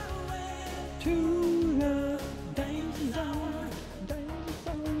to the danger zone. Danger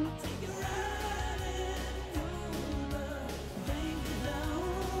zone. Take a ride into the danger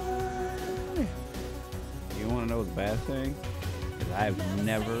zone. You want to know the bad thing? Is I've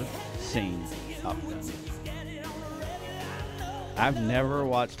never seen Top Gun. I've never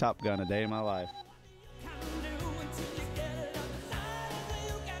watched Top Gun a day in my life.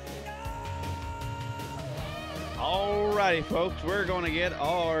 Alrighty, folks, we're going to get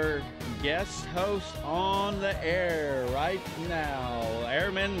our guest host on the air right now,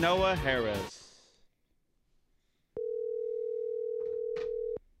 Airman Noah Harris.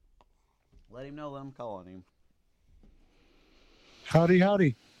 Let him know that I'm calling him. Howdy,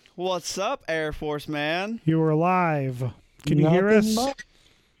 howdy. What's up, Air Force man? You are live. Can you hear us?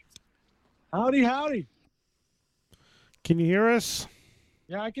 Howdy, howdy. Can you hear us?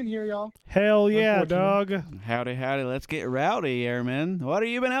 Yeah, I can hear y'all. Hell yeah, dog. Howdy, howdy. Let's get rowdy, Airman. What have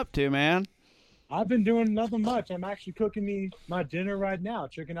you been up to, man? I've been doing nothing much. I'm actually cooking my dinner right now,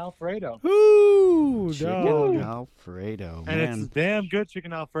 chicken Alfredo. Ooh, Chicken dog. Alfredo, And man. it's damn good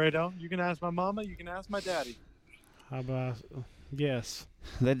chicken Alfredo. You can ask my mama, you can ask my daddy. How about, yes.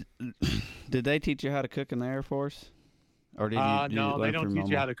 Did they teach you how to cook in the Air Force? Or did you No, they learn don't from teach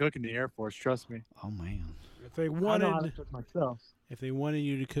you mama? how to cook in the Air Force, trust me. Oh, man. If they I know how to wanted, cook myself. if they wanted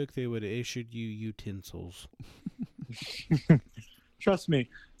you to cook, they would have issued you utensils. Trust me.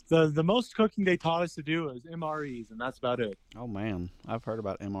 The most cooking they taught us to do is MREs, and that's about it. Oh, man. I've heard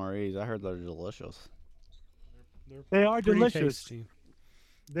about MREs. I heard they're delicious. They are Pretty delicious. tasty.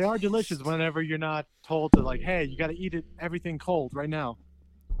 They are delicious whenever you're not told to, like, hey, you got to eat everything cold right now.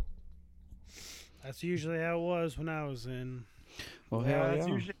 That's usually how it was when I was in. Well, Yeah, hell that's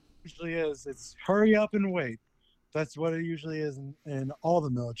yeah. usually is. It's hurry up and wait. That's what it usually is in all the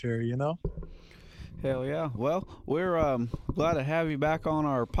military, you know? Hell yeah. Well, we're glad to have you back on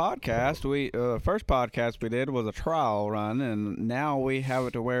our podcast. First podcast we did was a trial run, and now we have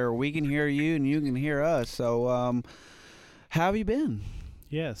it to where we can hear you and you can hear us. So, how have you been?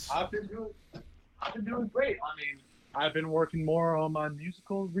 Yes. I've been doing great. I mean, I've been working more on my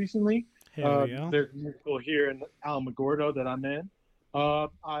musical recently. Hell yeah. There's a musical here in Alamogordo that I'm in.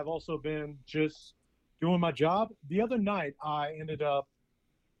 I've also been just doing my job. The other night, I ended up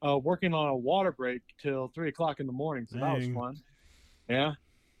working on a water break till 3 o'clock in the morning, so that was Dang. fun. Yeah.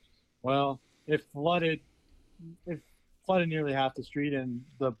 Well, it flooded nearly half the street, and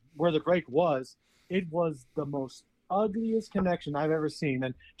where the break was, it was the most ugliest connection I've ever seen.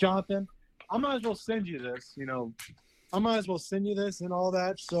 And Jonathan, I might as well send you this. I might as well send you this and all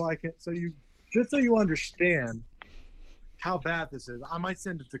that, so you understand how bad this is. I might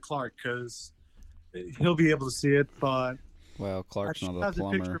send it to Clark because he'll be able to see it, but Well, Clark's I not a have the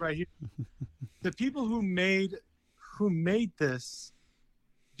picture plumber. right here. The people who made this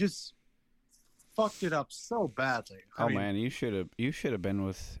just fucked it up so badly. I Oh mean, man, you should have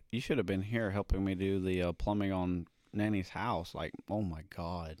been here helping me do the plumbing on Nanny's house. Like, oh my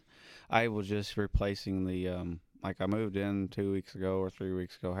god, I was just replacing the like I moved in 2 weeks ago or 3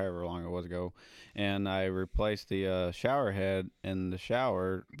 weeks ago, however long it was ago, and I replaced the shower head in the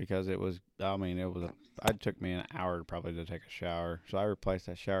shower because it was. I mean, it took me an hour probably to take a shower, so I replaced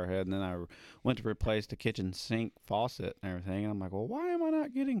that shower head, and then I went to replace the kitchen sink faucet and everything. And I'm like, well, why am I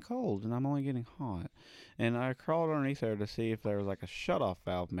not getting cold and I'm only getting hot? And I crawled underneath there to see if there was like a shutoff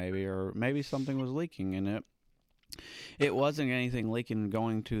valve maybe, or maybe something was leaking in it. It wasn't anything leaking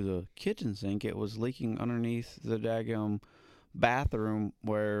going to the kitchen sink. It was leaking underneath the daggum bathroom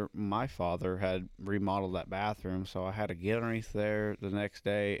where my father had remodeled that bathroom. So I had to get underneath there the next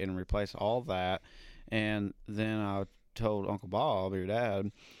day and replace all that. And then I told Uncle Bob, your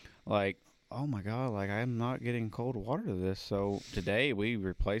dad, like, oh my god, like I'm not getting cold water to this. So today we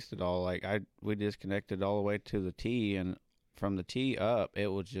replaced it all. Like we disconnected all the way to the T, and from the T up, it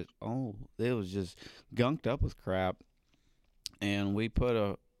was just gunked up with crap. And we put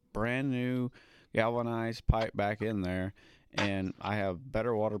a brand new galvanized pipe back in there, and I have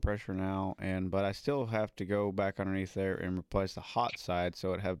better water pressure now. But I still have to go back underneath there and replace the hot side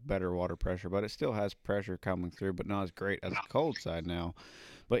so it have better water pressure. But it still has pressure coming through, but not as great as the cold side now.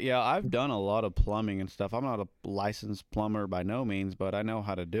 But yeah, I've done a lot of plumbing and stuff. I'm not a licensed plumber by no means, but I know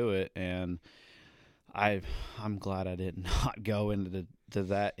how to do it, and I'm glad I did not go into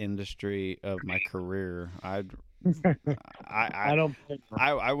that industry of my career. I don't.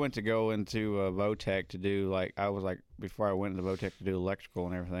 went to go into Votech to do before I went into Votech to do electrical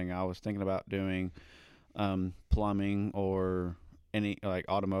and everything. I was thinking about doing plumbing or any like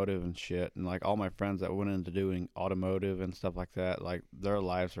automotive and shit. And like all my friends that went into doing automotive and stuff like that, like their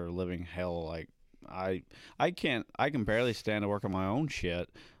lives are living hell. Like I can barely stand to work on my own shit.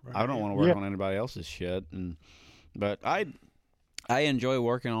 I don't Right. want to work Yeah. on anybody else's shit, but I enjoy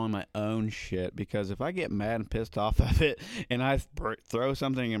working on my own shit because if I get mad and pissed off of it and I throw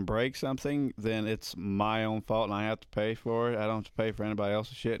something and break something, then it's my own fault and I have to pay for it. I don't have to pay for anybody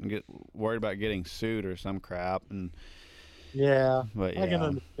else's shit and get worried about getting sued or some crap. Yeah, But I can yeah,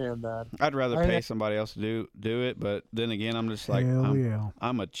 understand that. I'd rather I- pay somebody else to do it. But then again, I'm just like Hell yeah.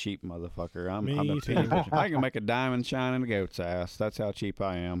 I'm a cheap motherfucker. I'm Me a too. penny pincher. I can make a diamond shine in a goat's ass. That's how cheap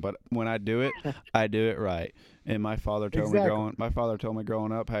I am. But when I do it, I do it right. And my father told me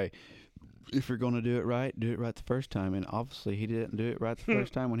growing up, hey, if you're gonna do it right the first time. And obviously, he didn't do it right the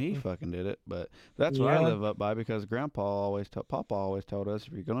first time when he fucking did it. But that's what I Yeah. live up by because Papa always told us,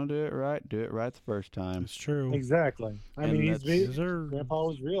 if you're gonna do it right the first time. It's true. Exactly. I And mean, that's- Yes, sir. Grandpa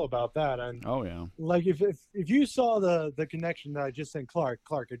was real about that. And Oh yeah. like, if you saw the connection that I just sent Clark,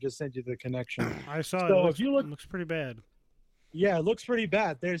 I just sent you the connection. I saw So it. if Looks, you look- looks pretty bad. Yeah, it looks pretty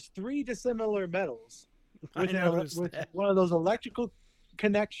bad. There's 3 dissimilar metals I with, noticed with that. one of those electrical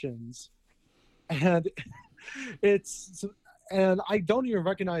connections, and and I don't even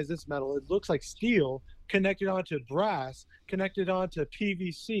recognize this metal. It looks like steel connected onto brass, connected onto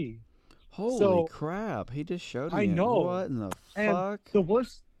PVC. Holy So- crap! He just showed me. I it. know. What in the And fuck? the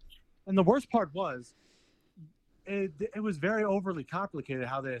worst part was it was very overly complicated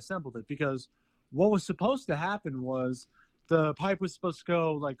how they assembled it, because what was supposed to happen was the pipe was supposed to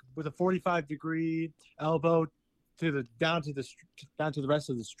go like with a 45-degree elbow down to the rest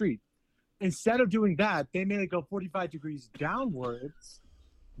of the street. Instead of doing that, they made it go 45 degrees downwards.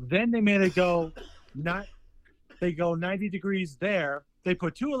 Then they made it go 90 degrees there. They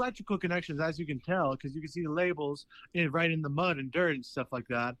put 2 electrical connections, as you can tell, because you can see the labels right in the mud and dirt and stuff like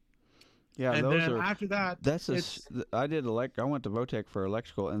that. Yeah, and those then are. after that, That's it's- I went to Votech for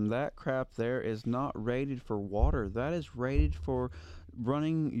electrical, and that crap there is not rated for water. That is rated for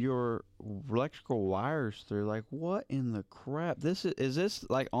running your electrical wires through. Like, what in the crap? Is this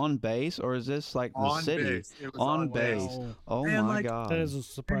like on base or is this like the on city? base. It was On on base. base. Wow. Oh And, my like, god! That doesn't And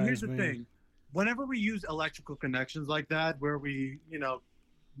surprise here's the me. thing: whenever we use electrical connections like that, where we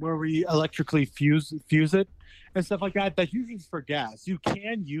electrically fuse it and stuff like that, that's usually for gas. You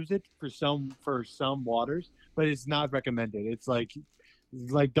can use it for some waters, but it's not recommended. It's like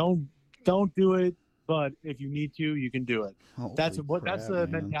don't do it, but if you need to, you can do it. That's Holy that's crap, the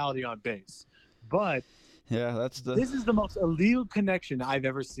man. mentality on base. But Yeah, that's the. this is the most illegal connection I've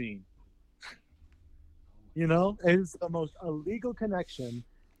ever seen. It's the most illegal connection,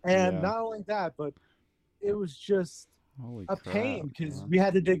 and Yeah. not only that, but it was just Holy a crap, pain because man. we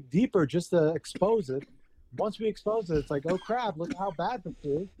had to dig deeper just to expose it. Once we exposed it, it's like, oh crap, look how bad this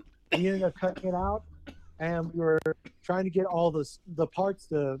is. We ended up cutting it out, and we were trying to get all the parts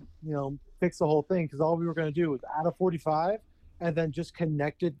to fix the whole thing, because all we were going to do was add a 45 and then just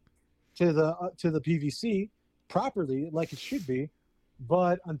connect it to the PVC properly like it should be.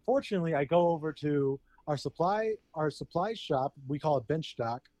 But unfortunately, I go over to our supply shop. We call it bench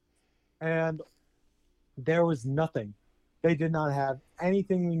stock, and there was nothing. They did not have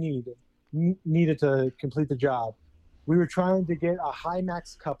anything we needed to complete the job. We were trying to get a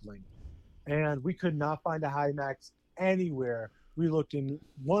Hymax coupling, and we could not find a Hymax anywhere. We looked in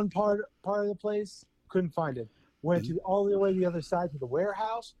one part of the place, couldn't find it. Went to all the way to the other side to the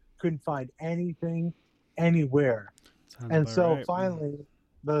warehouse, couldn't find anything anywhere. Sounds And about so right. finally,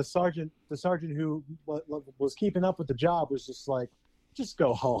 the sergeant who was keeping up with the job was just like, just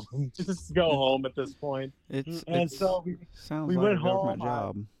go home. Just go home at this point. It's, And it's so we sounds we like went a government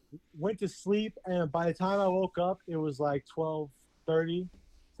home, job. went to sleep, and by the time I woke up, it was like 12:30.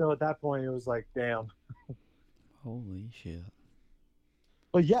 So at that point, it was like, damn. Holy shit!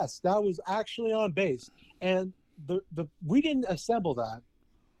 But yes, that was actually on base, and we didn't assemble that.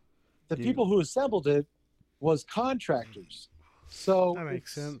 The Dude. people who assembled it was contractors. So That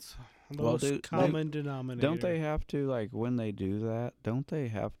makes it's- sense. The Well, most common denominator. Don't they have to, like, when they do that? Don't they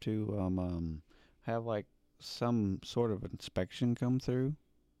have to have like some sort of inspection come through?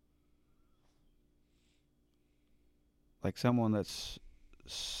 Like someone that's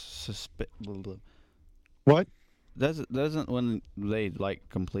What? Doesn't when they like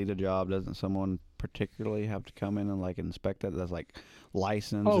complete a job, doesn't someone particularly have to come in and like inspect that? That's like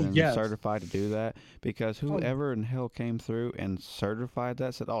licensed Oh, and yes. certified to do that. Because Oh. whoever in hell came through and certified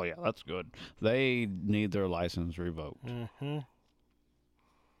that said, "Oh yeah, that's good." They need their license revoked. Mm-hmm.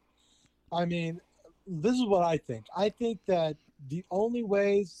 I mean, this is what I think. I think that the only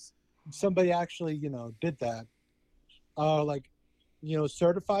ways somebody actually, did that,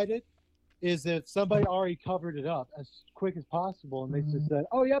 certified it, is if somebody already covered it up as quick as possible, and they just said,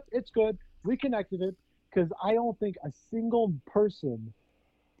 "Oh, yep, it's good. reconnected it because I don't think a single person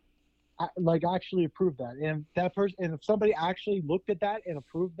like actually approved that. And that person, and if somebody actually looked at that and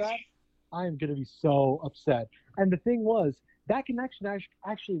approved that, I am gonna be so upset. And the thing was, that connection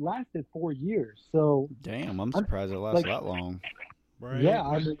actually lasted 4 years. So Damn, I'm I'm surprised it lasted that long. Right. yeah,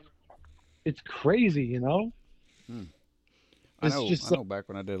 I mean, it's crazy, you know. I It's know. just I know. Back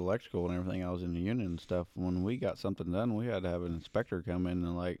when I did electrical and everything, I was in the union and stuff. When we got something done, we had to have an inspector come in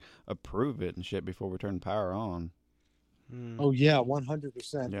and like approve it and shit before we turned power on. Mm. Oh yeah,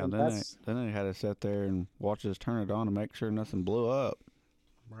 100%. Yeah. And Then they had to sit there and watch us turn it on to make sure nothing blew up.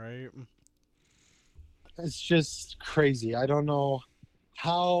 Right. it's just crazy. I don't know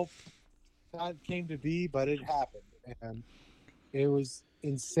how that came to be, but it happened, and it was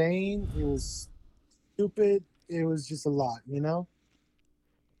insane. It was stupid. It was just a lot, you know.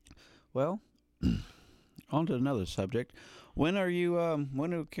 Well, on to another subject. When are you?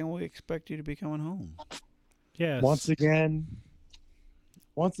 Can we expect you to be coming home? Yes. Once again,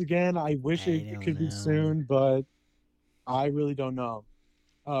 I wish I it don't could be know. soon, but I really don't know.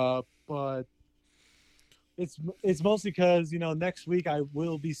 But it's mostly because next week I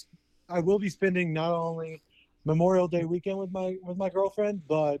will be spending not only Memorial Day weekend with my girlfriend,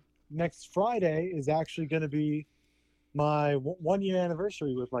 but next Friday is actually going to be my 1 year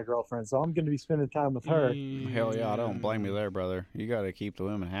anniversary with my girlfriend. So I'm going to be spending time with her. Hell yeah, I don't blame you there, brother. You got to keep the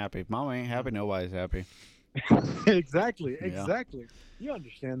women happy. If mama ain't happy, nobody's happy. Exactly. Yeah. You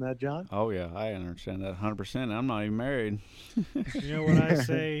understand that, John? Oh yeah, I understand that 100%. I'm not even married. You know what I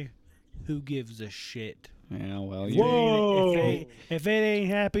say? Who gives a shit? Yeah, well, If you. Whoa. if it ain't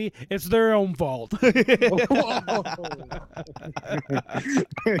happy, it's their own fault.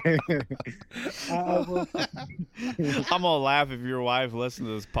 I'm gonna laugh if your wife listens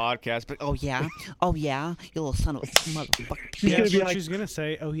to this podcast, but Oh yeah, you little son of a motherfucker. She's Yeah, gonna that's be what like, she's gonna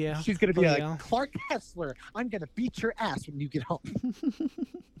say. Oh yeah. she's gonna be Oh, like, yeah. Clark Hessler, I'm gonna beat your ass when you get home.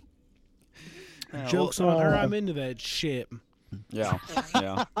 Jokes on her. I'm into that shit. yeah.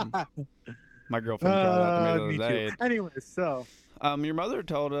 My girlfriend tried that to me the Me other day. too. Anyway, so Your mother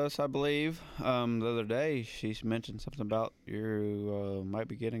told us, I believe, the other day. She mentioned something about you might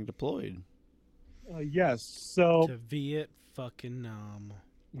be getting deployed. yes, so To Viet fucking Nam.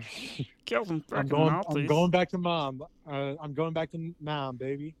 Kill some I'm going back to mom. I'm going back to mom,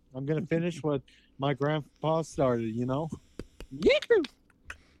 baby. I'm gonna finish what my grandpa started. Yahoo!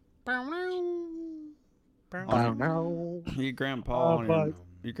 I don't know. Your grandpa on but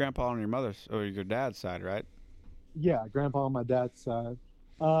your grandpa on your mother's or your dad's side, right? yeah, grandpa on my dad's side.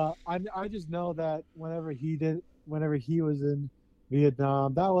 I just know that whenever he was in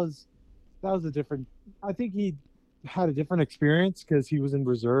Vietnam, that was a different. I think he had a different experience because he was in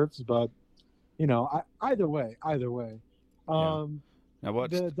reserves. But either way. Now,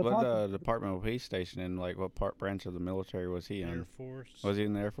 what The department was he stationed in? Like, what branch of the military was he in? Air Force. Was he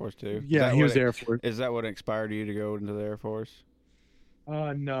in the Air Force too? Yeah, he was Air Force. Is that what inspired you to go into the Air Force?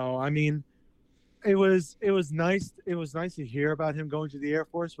 No, I mean, it was nice. It was nice to hear about him going to the Air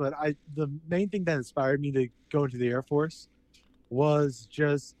Force, but the main thing that inspired me to go into the Air Force was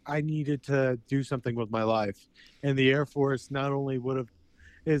just I needed to do something with my life, and the Air Force not only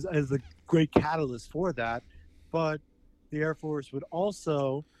is a great catalyst for that, but the Air Force would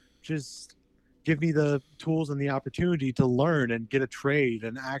also just give me the tools and the opportunity to learn and get a trade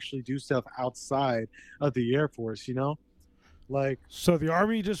and actually do stuff outside of the Air Force. Like. So the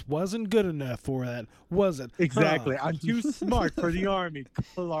Army just wasn't good enough for that, was it? Exactly. Huh. I'm too smart for the Army,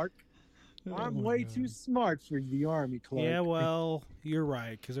 Clark. Oh I'm my way God. too smart for the Army, Clark. Yeah, well, you're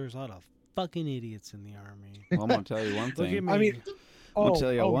right, because there's a lot of fucking idiots in the Army. Well, I'm gonna tell you one Look at thing. me. I mean, I'll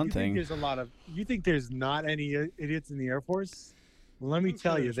tell you one you thing. Think you think there's not any idiots in the Air Force? Let me I'm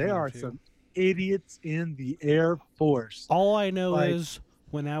tell sure you, there's there one or are two. some idiots in the Air Force. All I know Like- is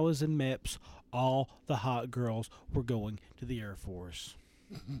when I was in MEPS, all the hot girls were going to the Air Force.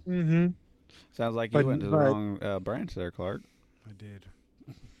 Mm-hmm. Sounds like you But- went to the but- wrong branch there, Clark. I did.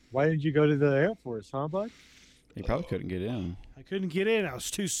 Why did you go to the Air Force, huh, bud? You probably couldn't get in. I couldn't get in. I was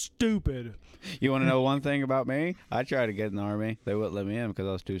too stupid. You want to know one thing about me? I tried to get in the Army. They wouldn't let me in because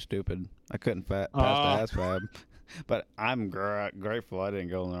I was too stupid. I couldn't pass the ASVAB. But I'm grateful I didn't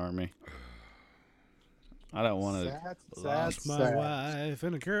go in the Army. I don't want to. Lost my wife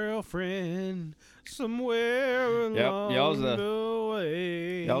and a girlfriend somewhere along y'all was the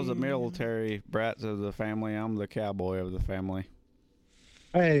way. Y'all was the military brats of the family. I'm the cowboy of the family.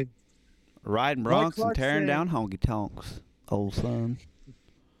 Hey, Riding Like broncs and Clark tearing said- down honky tonks, old son.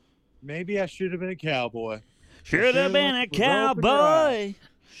 maybe I should have been a cowboy. Should have been a Rope and ride. cowboy.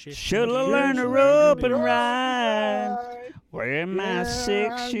 Shit. Should have Should've learned to learned rope to and rope ride. Wearing my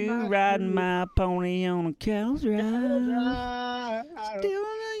six shoe, riding my pony on a cow's ride. Stealing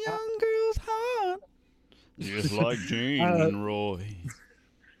a young girl's heart. Just like Gene and Roy.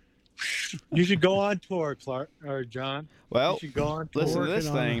 You should go on tour, Clark or John. Well, You should go on tour. listen to this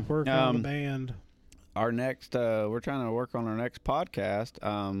thing. Working on a band. Our next, we're trying to work on our next podcast.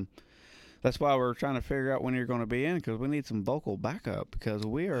 That's why we're trying to figure out when you're going to be in, because we need some vocal backup, because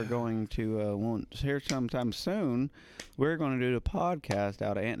we are going to, here sometime soon, we're going to do the podcast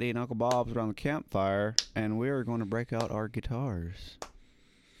out of Aunt Dee and Uncle Bob's around the campfire, and we are going to break out our guitars.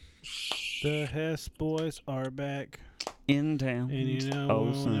 The Hess boys are back. In town. And you know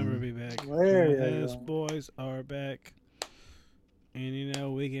we'll never be back. There The you Hess go. boys are back. And you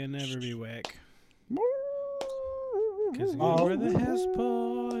know we can never be whack. Because we're the Hess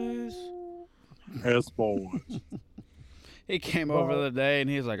boys. Hess boys. He came over the day, and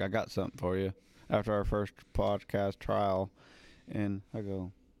he's like, I got something for you, after our first podcast trial. And I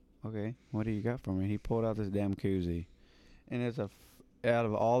go, okay, what do you got for me? He pulled out this damn koozie. And it's out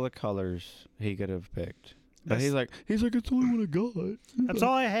of all the colors he could have picked. But he's like, it's the only one I got. That's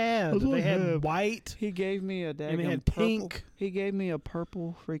all I had. That's all They I had have. white. He gave me a daggone And they had purple. pink. He gave me a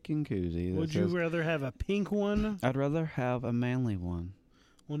purple freaking koozie. that Would you says, rather have a pink one? I'd rather have a manly one.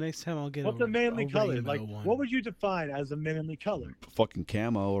 Well, next time I'll get What's a a manly color? rainbow Like, one. what would you define as a manly color? Fucking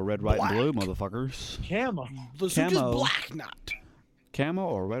camo or red, white, and blue, motherfuckers. Camo. So just camo. black, not. Camo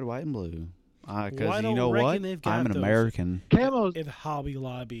or red, white, and blue. Well, I Because you don't know reckon what? they've got I'm an those. American. Camos. At Hobby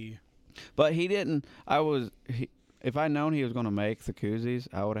Lobby. But he didn't. If I'd known he was going to make the koozies,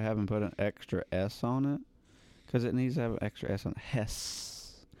 I would have him put an extra S on it. Because it needs to have an extra S on it. Hess.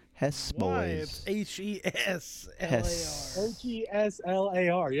 Hess Why? boys. It's HESLAR. Hess.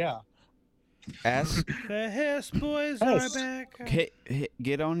 HESLAR. Yeah. S. The Hess boys Hess. are back.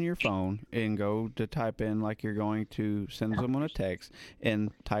 Get on your phone and go to type in like you're going to send someone a text,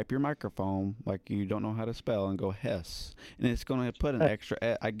 and type your microphone like you don't know how to spell, and go Hess. And it's going to put an extra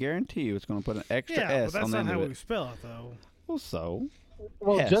S. I guarantee you it's going to put an extra Yeah, S but that's on the not end how of we it. spell it, though. Well, so.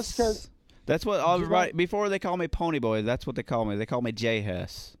 Well, Hess. just because. That's what you everybody like- before they call me Pony Boy. That's what they call me. They call me J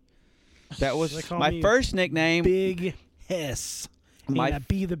Hess. That They was call my me first nickname. Big Hess. My And I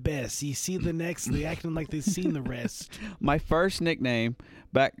be the best. You see the next, they acting like they've seen the rest. my first nickname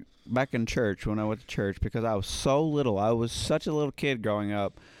back in church, when I went to church, because I was so little. I was such a little kid growing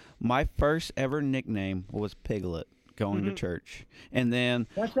up. My first ever nickname was Piglet going to church, and then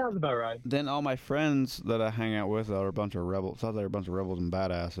That sounds about right. all my friends that I hang out with are a bunch of rebels. Thought they were a bunch of rebels and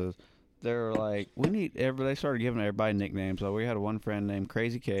badasses. They were like, they started giving everybody nicknames. So we had one friend named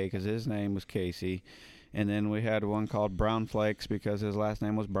Crazy K because his name was Casey. And then we had one called Brown Flakes because his last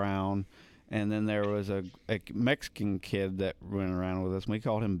name was Brown. And then there was a Mexican kid that went around with us. And we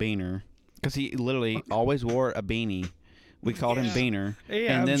called him Beaner because he literally always wore a beanie. We called him Beaner.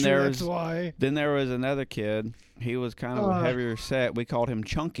 Yeah, and then I'm sure there that's was why. then there was another kid. He was kind of a heavier set. We called him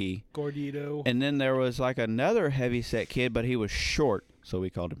Chunky. Gordito. And then there was like another heavy set kid, but he was short, so we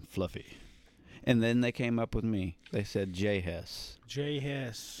called him Fluffy. And then they came up with me. They said J Hess. J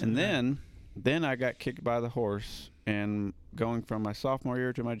Hess. And then I got kicked by the horse, and going from my sophomore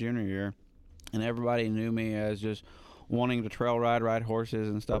year to my junior year, and everybody knew me as just wanting to trail ride horses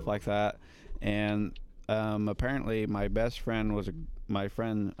and stuff like that. And apparently my best friend was my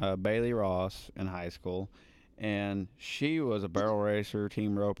friend Bailey Ross in high school, and she was a barrel racer,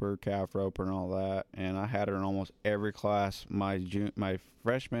 team roper, calf roper, and all that. And I had her in almost every class my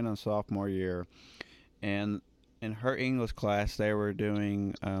freshman and sophomore year. And in her English class, they were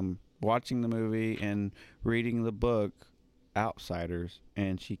doing watching the movie and reading the book Outsiders,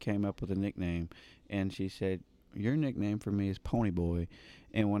 and she came up with a nickname, and she said, your nickname for me is Pony Boy.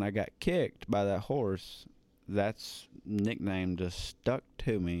 And when I got kicked by that horse, that's nickname just stuck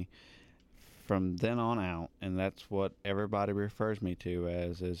to me from then on out, and that's what everybody refers me to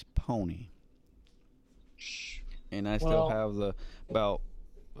as is Pony. And I still have about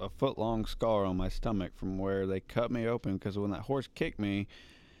a foot long scar on my stomach from where they cut me open, because when that horse kicked me,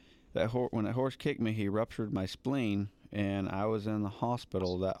 he ruptured my spleen, and I was in the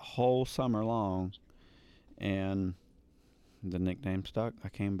hospital that whole summer long, and the nickname stuck. I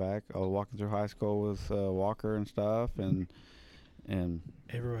came back. I was walking through high school with Walker and stuff, and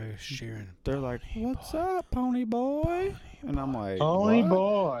everybody was cheering. they're like, "What's up, Pony Boy?" And I'm like, Pony "What?"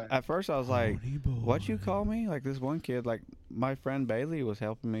 Boy. At first, I was like, Pony Boy. "What you call me?" Like this one kid, like my friend Bailey was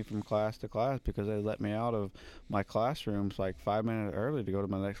helping me from class to class because they let me out of my classrooms like 5 minutes early to go to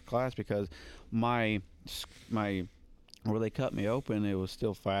my next class because my where they cut me open, it was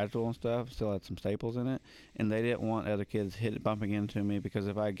still fragile and stuff, still had some staples in it, and they didn't want other kids bumping into me, because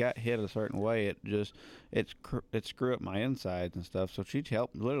if I got hit a certain way, it screw up my insides and stuff. So she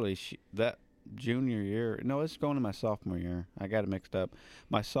helped literally. That junior year, no, it's going to my sophomore year. I got it mixed up.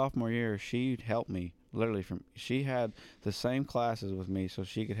 My sophomore year, she helped me literally she had the same classes with me, so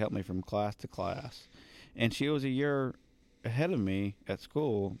she could help me from class to class, and she was a year ahead of me at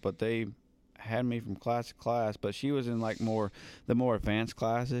school, but they had me from class to class. But she was in like the more advanced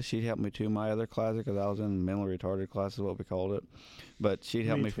classes. She'd help me to my other classes, because I was in mentally retarded class, is what we called it. But she'd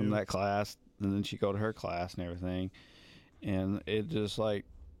help me from that class, and then she'd go to her class and everything. And it just like,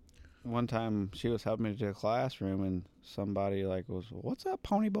 one time she was helping me to a classroom, and somebody like was, "What's up,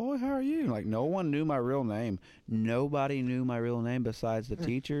 pony boy? How are you?" Like, no one knew my real name. Nobody knew my real name besides the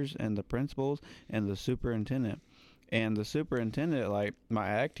teachers and the principals and the superintendent. And the superintendent, like my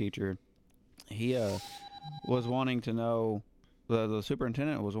ag teacher, he was wanting to know. The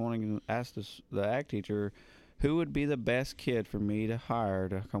superintendent was wanting to ask the ag teacher who would be the best kid for me to hire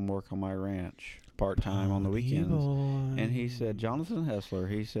to come work on my ranch part-time on the weekends. And he said, Jonathan Hessler.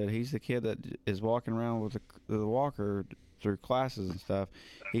 He said he's the kid that is walking around with the walker through classes and stuff.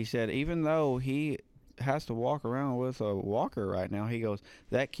 He said even though he has to walk around with a walker right now, he goes,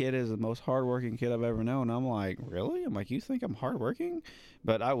 that kid is the most hardworking kid I've ever known. I'm like, really? I'm like, you think I'm hardworking?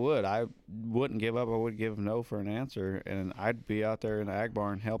 But I wouldn't give up. I would give no for an answer, and I'd be out there in the ag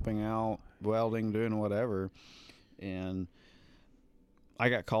barn helping out, welding, doing whatever. And I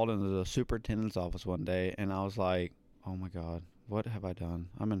got called into the superintendent's office one day, and I was like, oh my God, what have I done?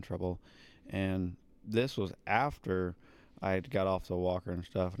 I'm in trouble. And this was after I had got off the walker and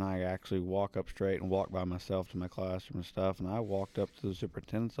stuff, and I actually walk up straight and walk by myself to my classroom and stuff. And I walked up to the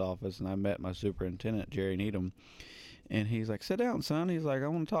superintendent's office, and I met my superintendent, Jerry Needham. And he's like, sit down, son. He's like, I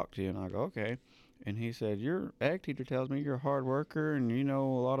want to talk to you. And I go, okay. And he said, your ag teacher tells me you're a hard worker, and you know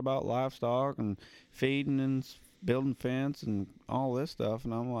a lot about livestock and feeding and building fence and all this stuff.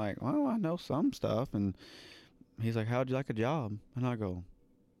 And I'm like, well, I know some stuff. And he's like, how'd you like a job? And I go,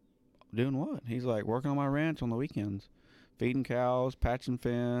 doing what? He's like, working on my ranch on the weekends, feeding cows, patching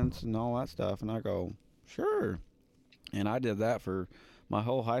fence, and all that stuff. And I go, sure. And I did that for my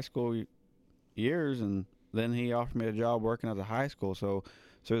whole high school years. And then he offered me a job working at the high school. So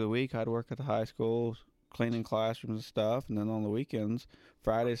through the week, I'd work at the high school, cleaning classrooms and stuff. And then on the weekends,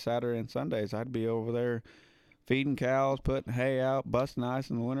 Friday, Saturday, and Sundays, I'd be over there feeding cows, putting hay out, busting ice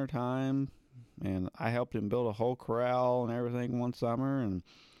in the wintertime. And I helped him build a whole corral and everything one summer.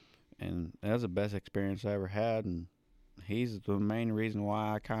 And that was the best experience I ever had. And he's the main reason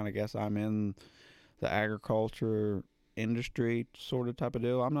why I kind of guess I'm in the agriculture industry sort of type of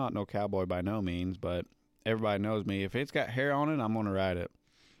deal. I'm not no cowboy by no means, but everybody knows me. If it's got hair on it, I'm going to ride it.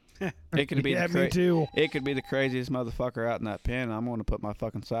 It could be me too. It could be the craziest motherfucker out in that pen. I'm going to put my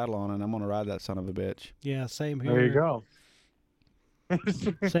fucking saddle on and I'm going to ride that son of a bitch. Yeah, same here. There you go.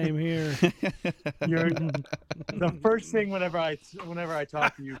 Same here. You're the first thing whenever I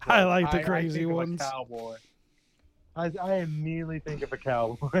talk to you. Cliff, I like the I crazy think ones. Of a cowboy. I immediately think of a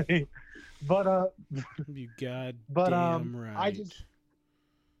cowboy. But You goddamn but right.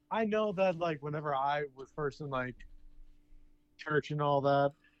 I know that like whenever I was first in like church and all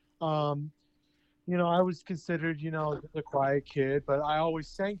that, you know, I was considered, you know, the quiet kid, but I always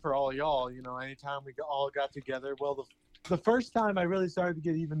sang for all y'all, you know, anytime we all got together. Well, the first time I really started to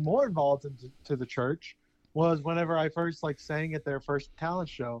get even more involved into the church was whenever I first like sang at their first talent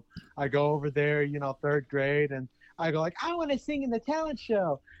show. I go over there, you know, third grade, and I go like, I want to sing in the talent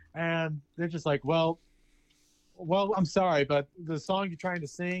show. And they're just like, well, I'm sorry, but the song you're trying to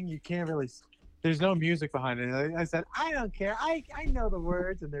sing, you can't really, there's no music behind it. And I said, I don't care. I know the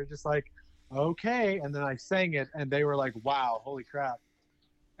words. And they're just like, okay. And then I sang it, and they were like, wow, holy crap.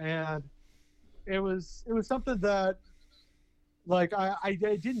 And it was something that, like, I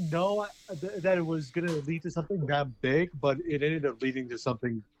didn't know that it was going to lead to something that big, but it ended up leading to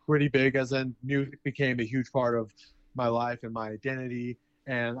something pretty big, as in music became a huge part of my life and my identity.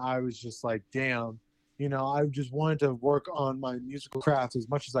 And I was just like, damn, you know, I just wanted to work on my musical craft as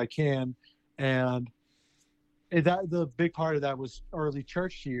much as I can. And the big part of that was early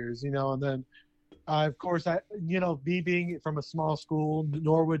church years, you know. And then, of course, you know, me being from a small school,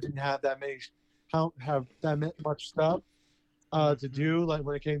 Norwood didn't have that much stuff to do, like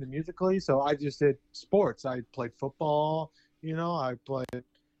when it came to musically. So I just did sports. I played football, you know, I played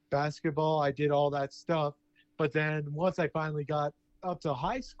basketball. I did all that stuff. But then once I finally got up to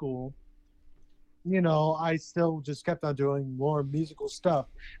high school, you know, I still just kept on doing more musical stuff.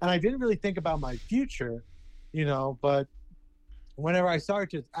 And I didn't really think about my future, you know, but whenever I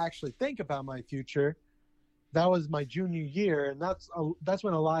started to actually think about my future, that was my junior year, and that's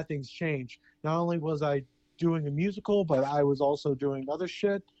when a lot of things changed. Not only was I doing a musical, but I was also doing other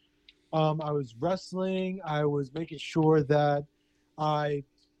shit. I was wrestling. I was making sure that I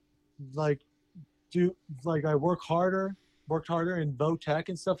like I worked harder in Votech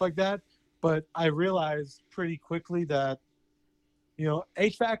and stuff like that. But I realized pretty quickly that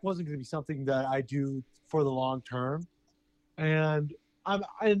HVAC wasn't going to be something that I do for the long term. And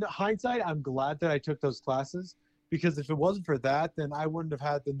in hindsight, I'm glad that I took those classes, because if it wasn't for that, then I wouldn't have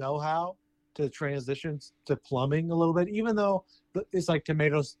had the know-how to transition to plumbing a little bit. Even though it's like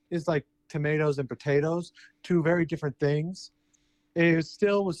tomatoes and potatoes, two very different things. It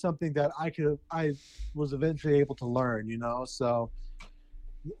still was something that I was eventually able to learn. So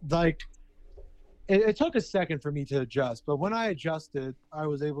like it took a second for me to adjust, but when I adjusted, I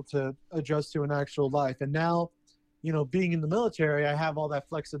was able to adjust to an actual life. And now, being in the military, I have all that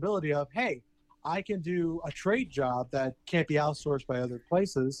flexibility of, hey, I can do a trade job that can't be outsourced by other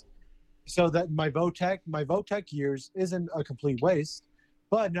places, so that my Votech years isn't a complete waste.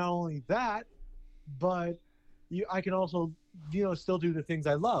 But not only that, but I can also, still do the things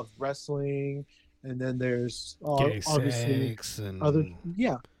I love, wrestling, and then there's Gay obviously sex and other,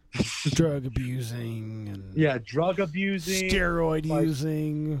 drug abusing and drug abusing, steroid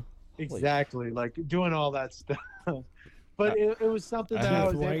using. Exactly, like doing all that stuff. But it was something that I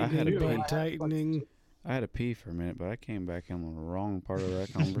was able to do. Bone tightening. I had to pee for a minute, but I came back in on the wrong part of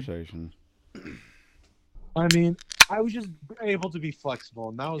that conversation. I mean, I was just able to be flexible,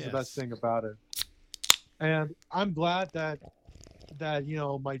 and that was the best thing about it. And I'm glad that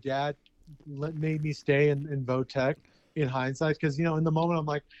my dad made me stay in Votech in hindsight, because in the moment I'm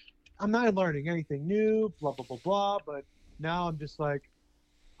like, I'm not learning anything new, blah blah blah blah. But now I'm just like,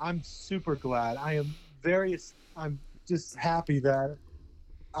 I'm super glad. I'm just happy that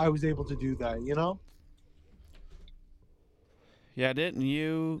I was able to do that. Yeah, didn't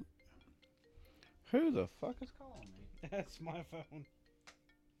you? Who the fuck is calling me? That's my phone.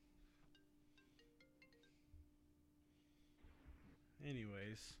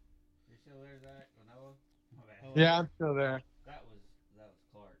 Anyways. You still there, Zach? Or Noah? Yeah, I'm still there. That was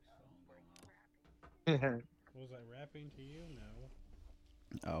Clark's phone going off. Was I rapping to you? No.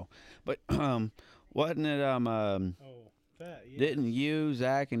 Oh, but wasn't it that. Yes. Didn't you,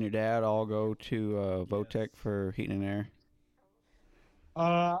 Zach, and your dad all go to Votech for heating and air?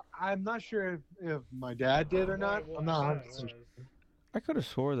 I'm not sure if my dad did or not. I'm not 100% sure. I could have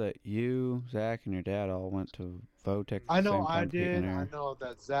swore that you, Zach, and your dad all went to Votech. I know I did. I know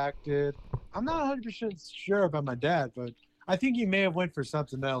that Zach did. I'm not 100% sure about my dad, but I think he may have went for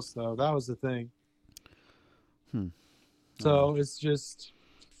something else, though. That was the thing. So it's just.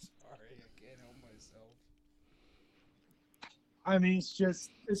 Sorry, I can't help myself. I mean, it's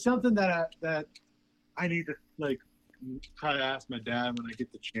something that I need to try to ask my dad when I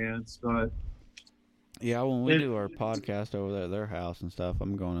get the chance, but. Yeah, when we do our podcast over there at their house and stuff,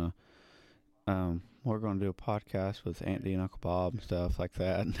 we're gonna do a podcast with Aunt D and Uncle Bob and stuff like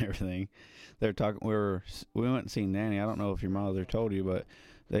that and everything. They're talking. We went and seen Nanny. I don't know if your mother told you, but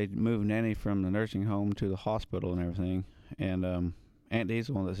they moved Nanny from the nursing home to the hospital and everything. And Aunt D's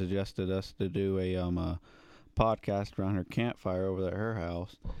the one that suggested us to do a podcast around her campfire over at her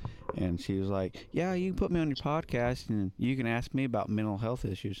house. And she was like, yeah, you can put me on your podcast and you can ask me about mental health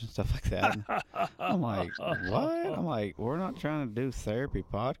issues and stuff like that. And I'm like, what? I'm like, we're not trying to do therapy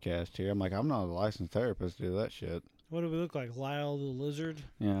podcast here. I'm like, I'm not a licensed therapist to do that shit. What do we look like? Lyle the Lizard?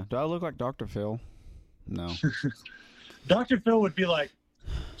 Yeah. Do I look like Dr. Phil? No. Dr. Phil would be like,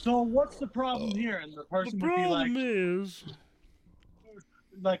 so what's the problem here? And the person would be like, is...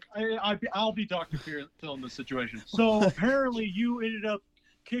 like, I'll be Dr. Phil in this situation. So apparently you ended up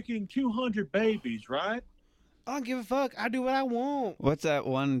kicking 200 babies, right? I don't give a fuck. I do what I want. What's that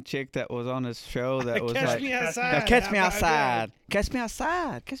one chick that was on this show that was Catch like, me outside. Catch me outside. Catch me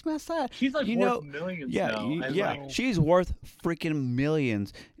outside. Catch me outside. She's like worth millions now. She's worth freaking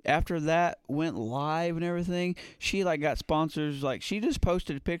millions. After that went live and everything, she got sponsors. Like, she just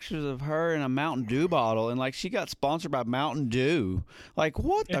posted pictures of her in a Mountain Dew bottle, and she got sponsored by Mountain Dew. Like,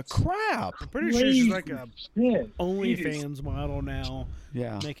 what the crap? I'm pretty sure she's like a OnlyFans model now.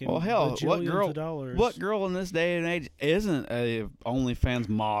 Yeah. Making well, hell, what girl in this day and age isn't a OnlyFans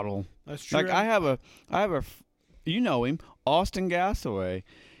model? That's true. Like, I have a, you know him, Austin Gasaway.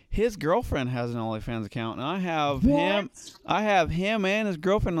 His girlfriend has an OnlyFans account, and I have him and his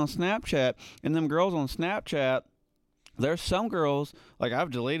girlfriend on Snapchat. And them girls on Snapchat, there's some girls,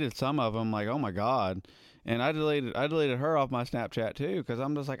 I've deleted some of them, oh my God. And I deleted her off my Snapchat too, because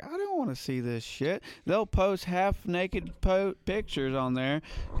I'm just like, I don't want to see this shit. They'll post half naked pictures on there,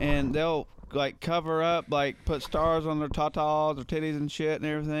 and they'll like cover up, like put stars on their tatas, their titties and shit and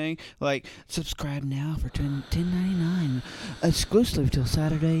everything. Like, subscribe now for $10.99, exclusively till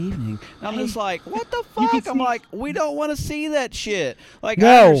Saturday evening. And I'm just like, what the fuck? I'm like, we don't want to see that shit. Like,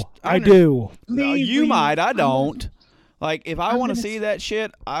 No, I do. No, you might. I don't. Like, if I I'm want to gonna see that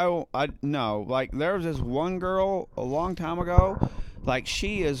shit, I no. Like, there was this one girl a long time ago. Like,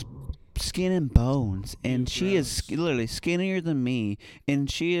 she is skin and bones, and she is literally skinnier than me,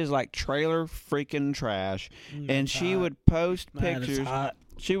 and she is like trailer freaking trash. And she would post pictures.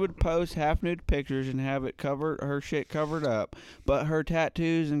 She would post half nude pictures and have it covered, her shit covered up. But her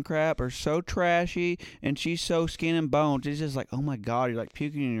tattoos and crap are so trashy, and she's so skin and bones. It's just like, oh my god, you're like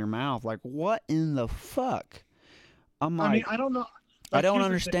puking in your mouth. Like, what in the fuck? I'm like, I mean, I don't know. I don't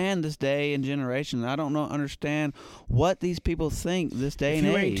Here's the thing. understand this day and generation. I don't understand what these people think this day If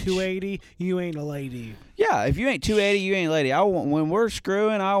and you age. ain't 280, you ain't a lady. Yeah, if you ain't 280, you ain't a lady. When we're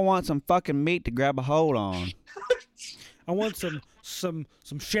screwing, I want some fucking meat to grab a hold on. I want some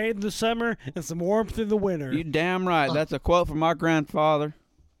shade in the summer and some warmth in the winter. You damn right. That's a quote from our grandfather.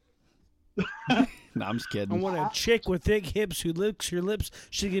 No, I'm just I kidding. want a chick with thick hips who licks your lips.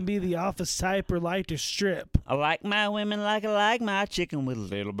 She can be the office type or like to strip. I like my women like I like my chicken with a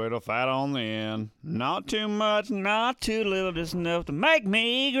little bit of fat on the end. Not too much, not too little, just enough to make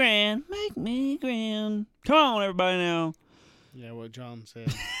me grin. Make me grin. Come on, everybody now. Yeah, what John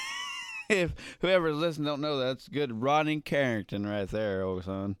said. If whoever's listening don't know, that's good Rodney Carrington right there, old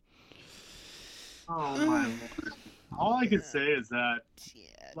son. Oh my Lord. All I can say is that,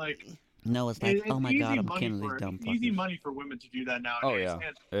 like, No, it's like, oh my easy god, I'm money killing these for- dumb easy fuckers. money for women to do that nowadays. Oh,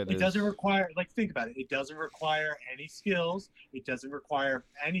 yeah. And it doesn't require, like, think about it. It doesn't require any skills. It doesn't require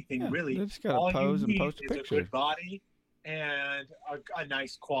anything, Yeah, really. they just gotta All pose you and need post a is picture. a good body and a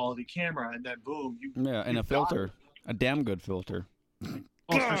nice quality camera, and then boom, you. Yeah, and a you've got filter. it. A damn good filter.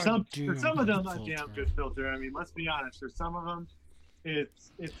 Well, for some Goddamn of them, a filter. damn good filter. I mean, let's be honest. For some of them,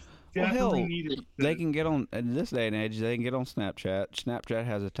 it's Well, definitely hell, needed. They can get on, in this day and age, they can get on Snapchat. Snapchat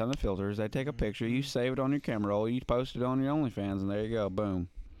has a ton of filters. They take a picture, you save it on your camera roll, you post it on your OnlyFans, and there you go, boom.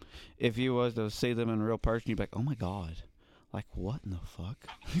 If you was to see them in real person, you'd be like, oh my god. Like, what in the fuck?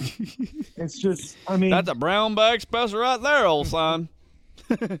 It's just, I mean, That's a brown bag special right there, old son.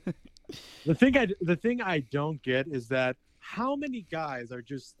 the thing I don't get is that how many guys are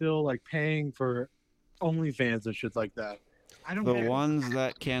just still like paying for OnlyFans and shit like that. I don't The get it. ones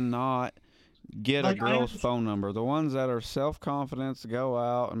that cannot get a Like, I girl's understand- phone number, the ones that are self-confident to go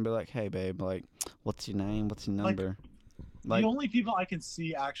out and be like, hey babe, like, what's your name, what's your Like, number? Like, the only people I can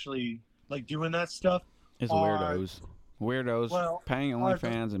see actually like doing that stuff is are- weirdos well, paying are the-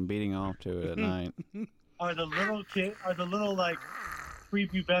 OnlyFans and beating off to it at night. are the little like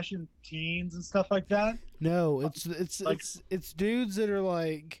prepubescent teens and stuff like that. No, it's Like- it's dudes that are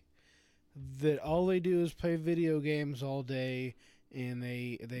like that. All they do is play video games all day, and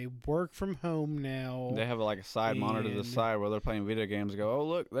they work from home now. They have like a side monitor to the And- side where they're playing video games. Go, oh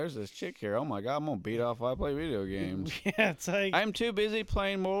look, there's this chick here. Oh my god, I'm gonna beat off while I play video games. Yeah, it's like I'm too busy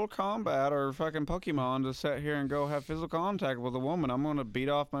playing Mortal Kombat or fucking Pokemon to sit here and go have physical contact with a woman. I'm gonna beat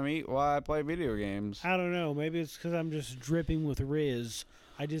off my meat while I play video games. I don't know. Maybe it's because I'm just dripping with Riz.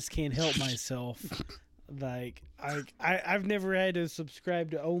 I just can't help myself. Like I've never had to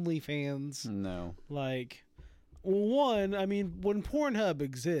subscribe to OnlyFans. No. Like, well, one, I mean, when Pornhub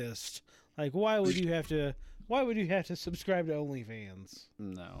exists, like, why would you have to subscribe to OnlyFans?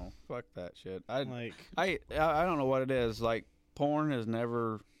 No. Fuck that shit. I don't know what it is. Like, porn has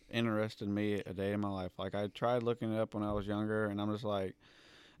never interested me a day in my life. Like, I tried looking it up when I was younger, and I'm just like,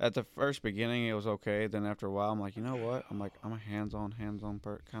 at the first beginning, it was okay. Then after a while, I'm like, you know what? I'm like, I'm a hands-on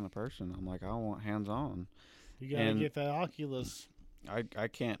kind of person. I'm like, I want hands-on. You gotta And- get that Oculus. I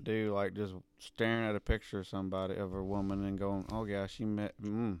can't do like just staring at a picture of somebody, of a woman, and going, oh yeah, she met,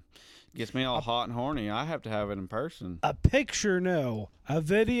 gets me all hot and horny. I have to have it in person. A picture, no. A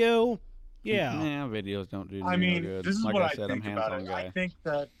video, yeah. Nah, videos don't do me I mean, no good. this is Like what I said, I'm think about hands-on it. guy.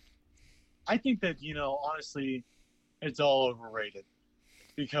 I think that honestly, it's all overrated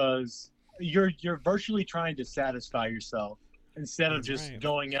because you're virtually trying to satisfy yourself instead of just Right.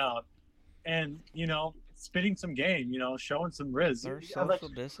 going out and spitting some game, showing some riz. They're Like, social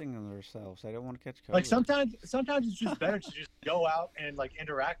distancing themselves. They don't want to catch COVID. like sometimes it's just better to just go out and like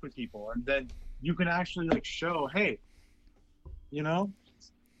interact with people, and then you can actually like show, hey,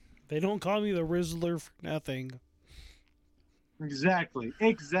 They don't call me the Rizzler for nothing. exactly,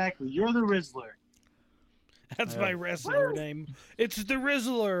 you're the Rizzler. That's Yeah. my wrestler name. It's the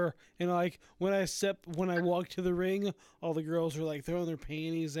Rizzler. And like when I walk to the ring, all the girls are like throwing their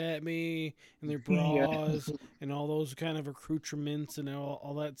panties at me and their Yeah. bras and all those kind of accoutrements and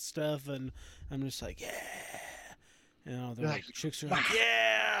all that stuff. And I'm just like, yeah. And all the Like, chicks are like,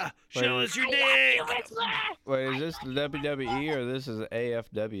 yeah, Wait, show us your dick. Wait, is this the WWE or this is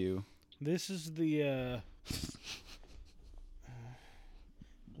AFW? This is the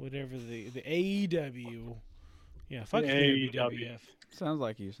whatever the AEW. Yeah, fuck The the AEW. WWF. Sounds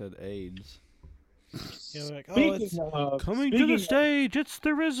like you said AIDS. Yeah, they're like, oh, Speaking it's of coming to the stage. It's the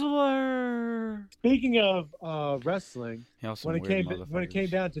Rizzler. Speaking of wrestling, Y'all some when it weird came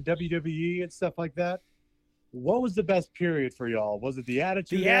motherfuckers. down to WWE and stuff like that, what was the best period for y'all? Was it the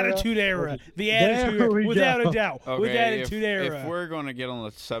Attitude The Era? Attitude Era. Was it- The There Attitude Era. we Without go. a doubt. With Okay, Attitude Era. if we're going to get on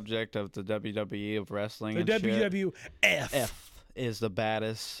the subject of the WWE of wrestling The and shit, WWF. F is the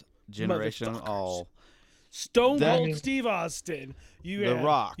baddest generation of Motherfuckers. all. Stone That- Cold Steve Austin. You The had,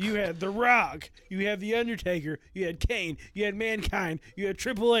 Rock. You had The Rock. You had The Undertaker. You had Kane. You had Mankind. You had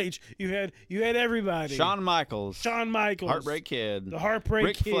Triple H. You had everybody. Shawn Michaels, Shawn Michaels. Heartbreak Kid, The Heartbreak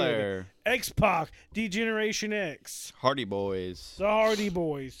Ric Kid. Flair, X-Pac. D-Generation X. Hardy Boys. The Hardy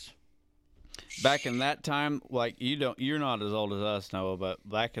Boys. Back in that time, like you're not as old as us, Noah, but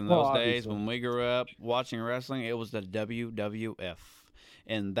back in those Well, days obviously. when we grew up watching wrestling, it was the WWF,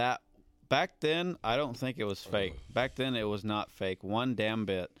 and that back then I don't think it was fake. Back then it was not fake one damn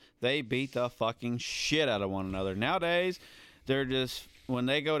bit. They beat the fucking shit out of one another. Nowadays, they're just when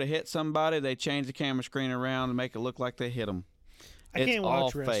they go to hit somebody, they change the camera screen around to make it look like they hit them. I It's can't all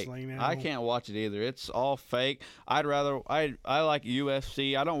watch fake. wrestling now. I can't watch it either. It's all fake. I like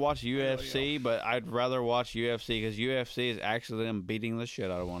UFC. I don't watch UFC, but I'd rather watch UFC because UFC is actually them beating the shit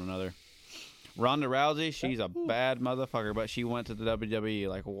out of one another. Ronda Rousey, she's a bad motherfucker, but she went to the WWE.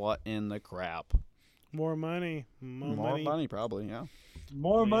 Like, what in the crap? More money. More money, probably. Yeah.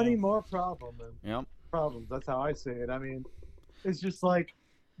 More Yeah. money, more problem. And Yep. problems. That's how I say it. I mean, it's just like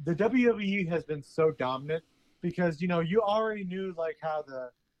the WWE has been so dominant because you already knew like how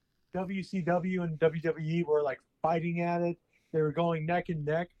the WCW and WWE were like fighting at it. They were going neck and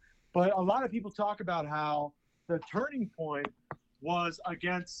neck. But a lot of people talk about how the turning point was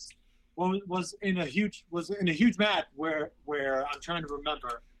against was in a huge match where I'm trying to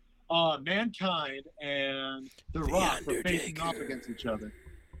remember. Mankind and The Rock were facing off against each other.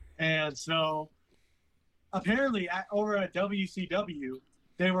 And so apparently over at WCW,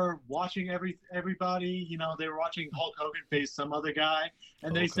 they were watching everybody, they were watching Hulk Hogan face some other guy.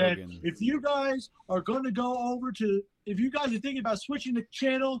 And they Hulk said, Hogan. if you guys are going to go over to, if you guys are thinking about switching the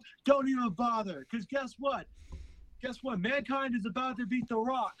channel, don't even bother. Because guess what? Mankind is about to beat The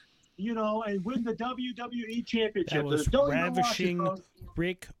Rock, and win the WWE Championship. That was Don't even watch it, ravishing folks.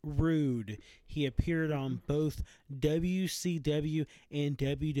 Rick Rude. He appeared on both WCW and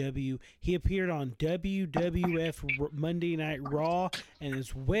WW. He appeared on WWF Monday Night Raw and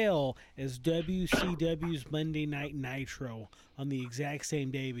as well as WCW's Monday Night Nitro on the exact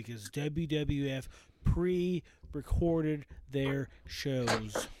same day because WWF pre-recorded their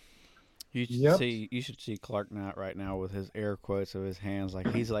shows. You should Yep. see Clark Knight right now with his air quotes of his hands,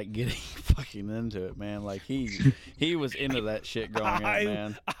 like he's like getting fucking into it, man. Like he was into that shit growing up,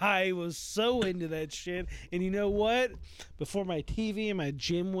 man. I was so into that shit. And you know what? Before my TV and my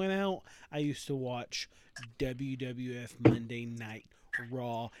gym went out, I used to watch WWF Monday Night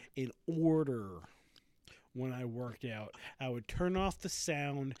Raw in order. When I worked out, I would turn off the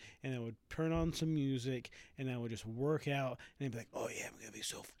sound and I would turn on some music and I would just work out and I'd be like, oh yeah, I'm gonna be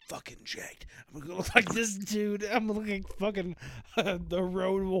so fucking jacked. I'm gonna look like this dude. I'm gonna look like fucking the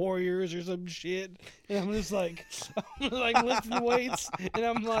Road Warriors or some shit. And I'm just like, I'm like lifting weights and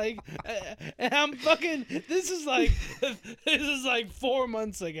I'm like, and I'm fucking. This is like 4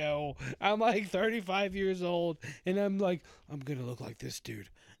 months ago. I'm like 35 years old and I'm like, I'm gonna look like this dude.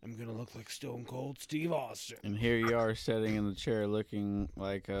 I'm gonna look like Stone Cold Steve Austin. And here you are sitting in the chair looking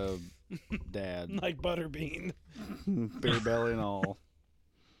like a dad, Like Butterbean. beer belly and all.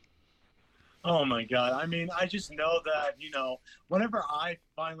 Oh my God. I mean, I just know that, whenever I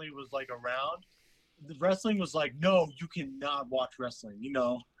finally was like around, the wrestling was like, no, you cannot watch wrestling,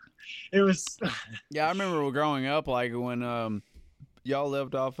 It was Yeah, I remember growing up, like when y'all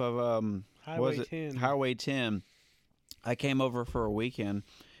lived off of Highway was it 10. Highway 10. I came over for a weekend,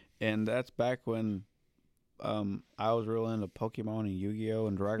 and that's back when I was real into Pokemon and Yu-Gi-Oh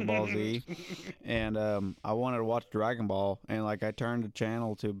and Dragon Ball Z, and I wanted to watch Dragon Ball, and like I turned the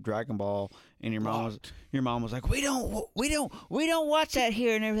channel to Dragon Ball, and your mom was like, we don't watch that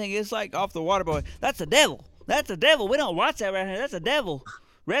here and everything. It's like off the water boy. That's the devil. That's the devil. We don't watch that right here. That's the devil.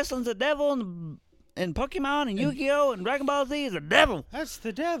 Wrestling's the devil, and Pokemon and Yu-Gi-Oh and Dragon Ball Z is the devil. That's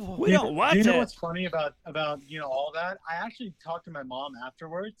the devil. We don't watch Do you know that. what's funny about all that? I actually talked to my mom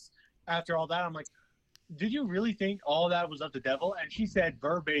afterwards. After all that, I'm like, did you really think all that was of the devil? And she said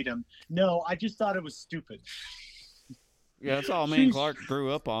verbatim, no, I just thought it was stupid. Yeah, that's all me and Clark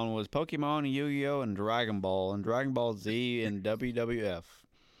grew up on was Pokemon and Yu-Gi-Oh and Dragon Ball Z and WWF.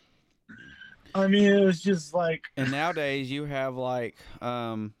 I mean, it was just like, And nowadays you have like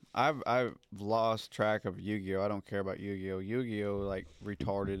I've lost track of Yu-Gi-Oh. I don't care about Yu-Gi-Oh. Yu-Gi-Oh like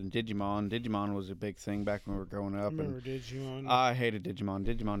retarded, and Digimon was a big thing back when we were growing I up. remember And Digimon. I hated Digimon.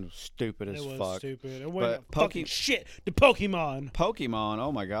 Digimon was stupid as It was fuck. stupid. It wasn't But fucking shit. The Pokemon. Pokemon,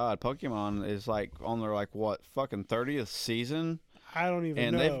 oh my god, Pokemon is like on their like what fucking 30th season, I don't even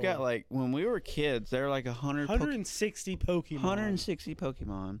and know. they've got like when we were kids, they're like 160 Pokemon. 160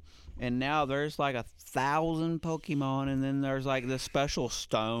 Pokemon, and now there's like 1,000 Pokemon, and then there's like this special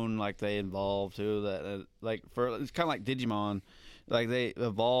stone like they evolve to that like for it's kind of like Digimon, like they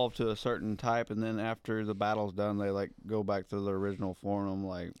evolve to a certain type, and then after the battle's done, they like go back to their original form. I'm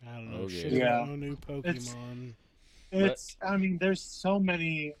like, I don't know. okay. Shit Yeah. about no new Pokemon. I mean, there's so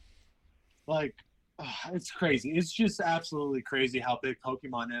many, like, it's crazy. It's just absolutely crazy how big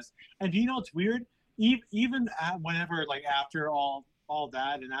Pokemon is. And do you know what's weird? Even whenever, like, after all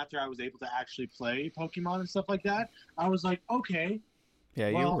that, and after I was able to actually play Pokemon and stuff like that, I was like, okay, yeah,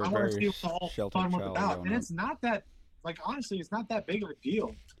 you well, were I want to see very what the whole sheltered fun was child. about. growing And up. it's not that, like, honestly, it's not that big of a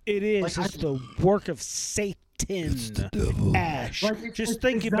deal. It is. Like, It's the work of Satan. Ash. Like, it's- just it's-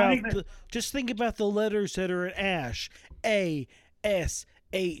 think it's not about even- just think about the letters that are in Ash.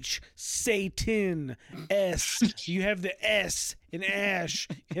 A-S-H. Satan. S. You have the S in Ash.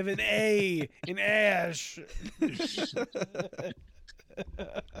 You have an A in Ash.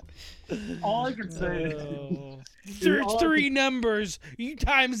 All I can say is, There's all I three numbers. You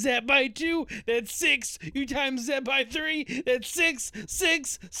times that by 2, that's 6. You times that by 3, that's 6,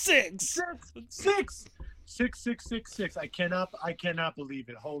 6, 6. 6. I cannot believe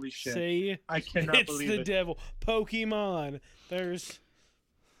it. Holy shit. See? I cannot It's believe the it. devil. Pokemon. There's.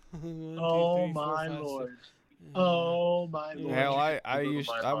 1, 2, Oh 3, 4, my 5, 6. lord. Oh my lord. Hell, I Blew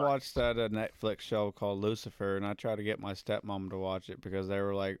my mind. watched that Netflix show called Lucifer, and I tried to get my stepmom to watch it because they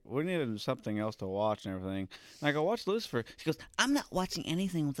were like, we needed something else to watch and everything. And I go, watch Lucifer. She goes, I'm not watching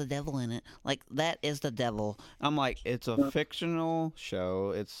anything with the devil in it. Like, that is the devil. I'm like, it's a fictional show.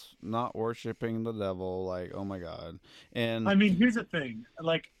 It's not worshiping the devil. Like, oh my god. And I mean, here's the thing.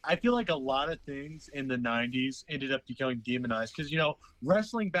 Like, I feel like a lot of things in the 90s ended up becoming demonized because,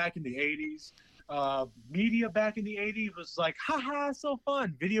 wrestling back in the 80s, media back in the 80s was like, haha, so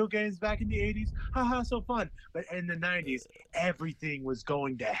fun. Video games back in the 80s, haha, so fun. But in the 90s, everything was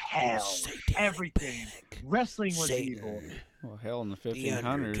going to hell. Everything. Wrestling was evil. well, hell, in the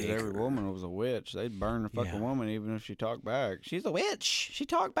 1500s, every woman was a witch. They'd burn the fucking Yeah. woman even if she talked back. She's a witch. She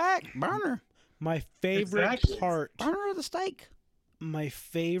talked back. Burn her. My favorite Exactly. part. Burn her at the stake. My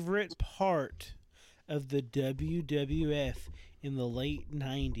favorite part of the WWF in the late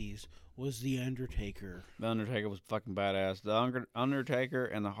 90s was The Undertaker. The Undertaker was fucking badass. The Undertaker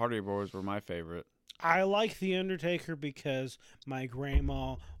and the Hardy Boys were my favorite. I like The Undertaker because my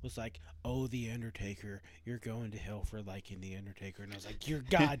grandma was like, oh, The Undertaker, you're going to hell for liking The Undertaker. And I was like, you're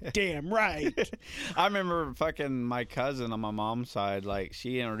goddamn right. I remember fucking my cousin on my mom's side, like,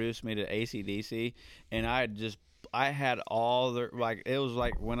 she introduced me to AC/DC, and I had all the, like, it was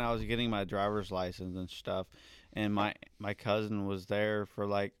like when I was getting my driver's license and stuff, and my cousin was there for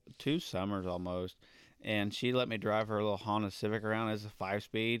like 2 summers almost, and she let me drive her little Honda Civic around as a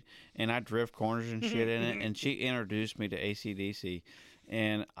 5-speed, and I drift corners and shit in it, and she introduced me to AC/DC,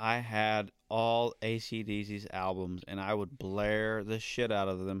 and I had all AC/DC's albums, and I would blare the shit out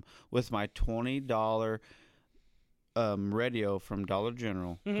of them with my $20 radio from Dollar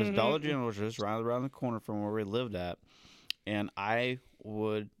General, because Dollar General was just right around the corner from where we lived at, and I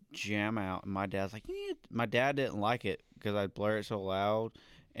would jam out. And my dad's like, my dad didn't like it because I'd blare it so loud,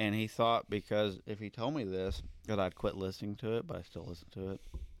 and he thought because if he told me this that I'd quit listening to it, but I still listen to it.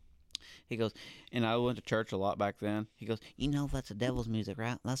 He goes, and I went to church a lot back then. He goes, You know that's the devil's music,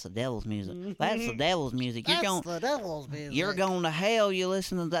 right? That's the devil's music. That's the devil's music. the devil's music. You're going to hell. You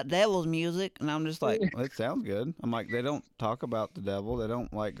listen to that devil's music, and I'm just like, well, that sounds good. I'm like, they don't talk about the devil. They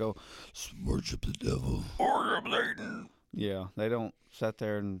don't like go worship the devil. Yeah, they don't sit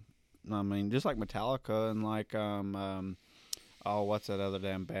there and, I mean, just like Metallica and like oh, what's that other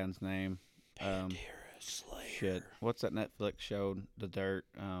damn band's name? Shit, what's that Netflix show? The Dirt.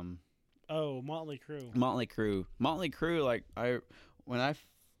 Oh, Motley Crue. Motley Crue. Motley Crue. Like when I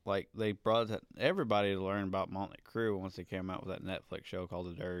like they brought everybody to learn about Motley Crue once they came out with that Netflix show called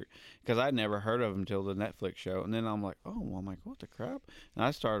The Dirt, because I'd never heard of them until the Netflix show, and then I'm like, oh, well, I'm like, what the crap? And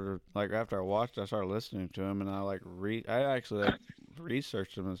I started like after I watched, I started listening to them, and I actually like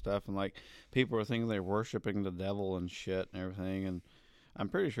researched them and stuff, and like people were thinking they're worshiping the devil and shit and everything, and I'm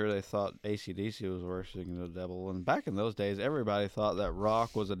pretty sure they thought AC/DC was worshiping the devil. And back in those days, everybody thought that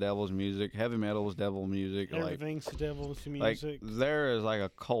rock was the devil's music, heavy metal was devil music. Everything's the devil's Like music. there is like a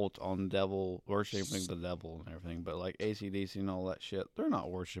cult on devil worshiping the devil and everything. But like AC/DC and all that shit, they're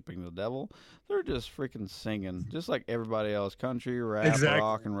not worshiping the devil. They're just freaking singing, just like everybody else. Country, rap, Exactly.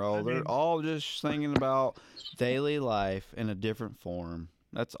 rock and roll. I They're mean- all just singing about daily life in a different form.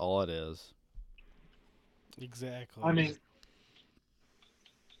 That's all it is. Exactly. I mean,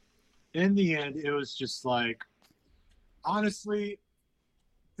 in the end, it was just like, honestly,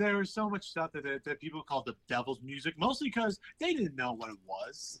 there was so much stuff that people called the devil's music, mostly because they didn't know what it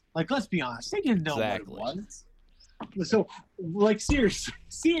was. Like, let's be honest, they didn't know Exactly. what it was. So, like,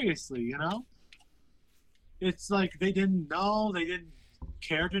 seriously, you know? It's like they didn't know, they didn't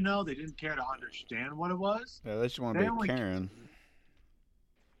care to know, they didn't care to understand what it was. Yeah, they just want They to only- be Karen.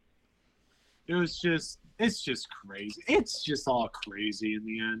 It's just crazy. It's just all crazy in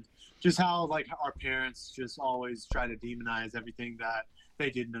the end. Just how like our parents just always try to demonize everything that they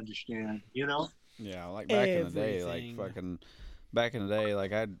didn't understand, you know? Yeah, like back in the day, like Everything. fucking back in the day,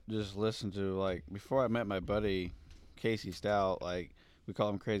 like I'd just listen to like before I met my buddy Casey Stout, like we call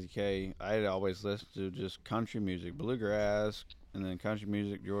him Crazy K. I'd always listen to just country music, bluegrass, and then country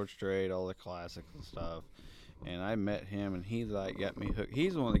music, George Strait, all the classics and stuff. And I met him, and he like got me hooked.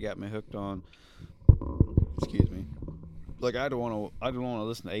 He's the one that got me hooked on. Excuse me. Like I don't want to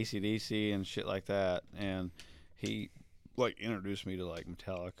listen to AC/DC and shit like that, and he like introduced me to like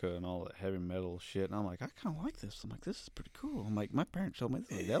Metallica and all that heavy metal shit, and I'm like, I kind of like this. I'm like, this is pretty cool. I'm like, my parents told me this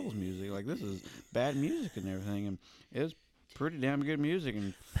is the devil's music. Like this is bad music and everything, and it was pretty damn good music.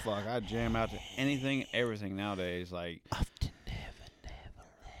 And fuck, I jam out to anything, everything nowadays. Like,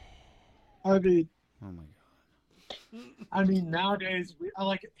 I mean, oh my god. nowadays,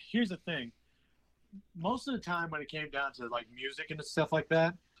 here's the thing. Most of the time when it came down to like music and stuff like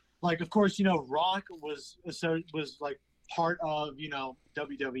that, like of course, you know, rock was like part of, you know,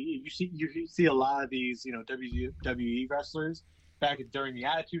 WWE. You see a lot of these, you know, WWE wrestlers during the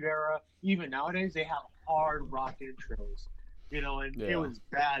Attitude Era. Even nowadays, they have hard rock intros, you know, and Yeah. it was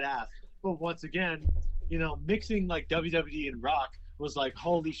badass. But once again, you know, mixing like WWE and rock was like,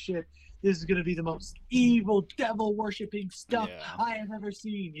 holy shit, this is gonna be the most evil, devil worshipping stuff Yeah. I have ever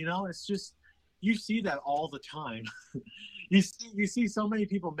seen. You know, it's just you see that all the time. you see so many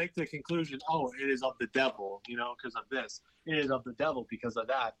people make the conclusion, oh, it is of the devil, you know, because of this. It is of the devil because of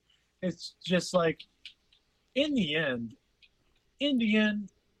that. It's just like, in the end,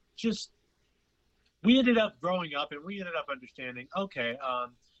 just we ended up growing up and we ended up understanding, okay,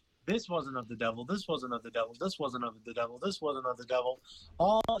 this wasn't of the devil, this wasn't of the devil, this wasn't of the devil, this wasn't of the devil,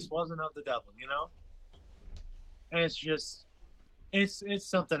 all this wasn't of the devil, you know? And it's just, it's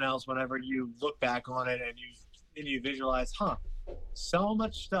something else whenever you look back on it and you visualize, so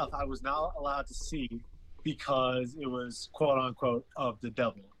much stuff I was not allowed to see because it was quote unquote of the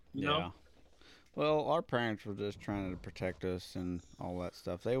devil, you know? Well, our parents were just trying to protect us and all that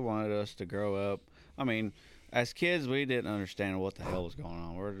stuff. They wanted us to grow up. I mean, as kids, we didn't understand what the hell was going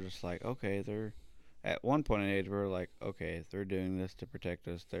on. We're just like, okay, they're at one point in age, we're like, okay, they're doing this to protect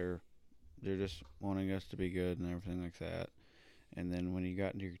us. They're just wanting us to be good and everything like that. And then when you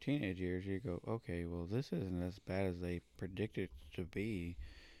got into your teenage years, you go, okay, well, this isn't as bad as they predicted it to be.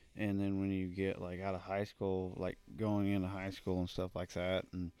 And then when you get like out of high school, like going into high school and stuff like that,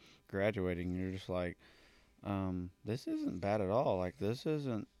 and graduating, you're just like, this isn't bad at all. Like this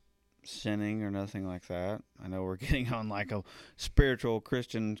isn't sinning or nothing like that. I know we're getting on like a spiritual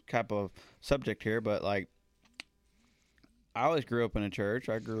Christian type of subject here, but like I always grew up in a church.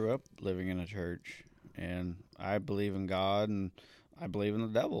 I grew up living in a church, and I believe in God, and I believe in the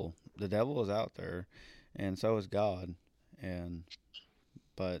devil. The devil is out there, and so is God.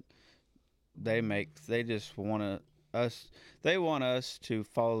 But they just want us to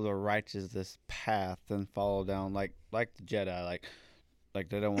follow the righteousness path and follow down like the Jedi, like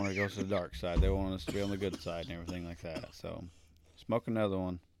they don't want to go to the dark side. They want us to be on the good side and everything like that. So smoke another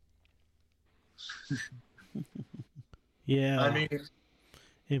one. Yeah. I mean,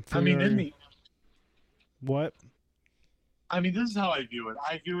 And I mean, for- in the what? I mean, this is how I view it.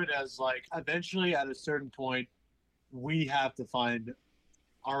 I view it as like eventually at a certain point, we have to find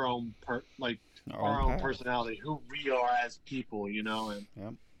our own our own path. personality, who we are as people, you know. And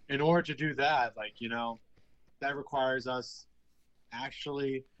Yep. in order to do that, like, you know, that requires us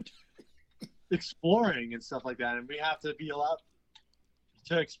actually exploring and stuff like that, and we have to be allowed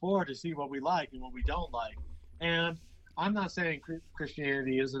to explore to see what we like and what we don't like. And I'm not saying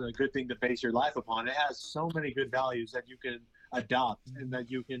Christianity isn't a good thing to base your life upon. It has so many good values that you can adopt and that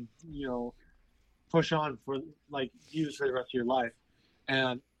you can, push on for, like, use for the rest of your life.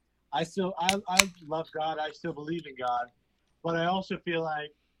 And I love God. I still believe in God, but I also feel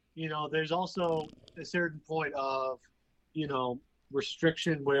like, there's also a certain point of,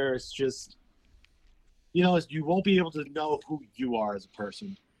 restriction where it's just, you won't be able to know who you are as a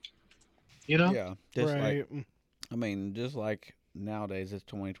person. Yeah, just Right. like I mean, just like nowadays it's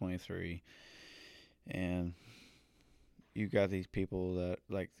 2023, and you got these people that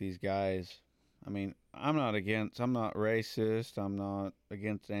like these guys. I mean, I'm not racist. I'm not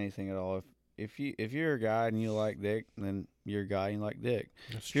against anything at all. If you're a guy and you like dick, then you're a guy and you like dick.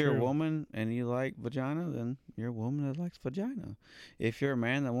 That's If you're a true. woman and you like vagina, then you're a woman that likes vagina. If you're a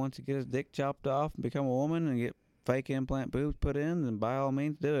man that wants to get his dick chopped off and become a woman and get fake implant boobs put in, then by all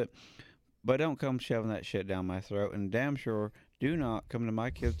means do it. But don't come shoving that shit down my throat. And damn sure, do not come to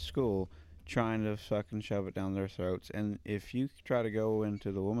my kids' school trying to fucking shove it down their throats. And if you try to go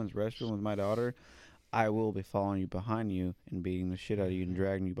into the women's restroom with my daughter, I will be following you behind you and beating the shit out of you and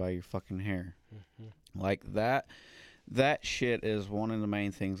dragging you by your fucking hair. Like that. That shit is one of the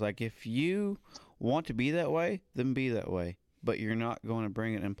main things. Like, if you want to be that way, then be that way. But you're not going to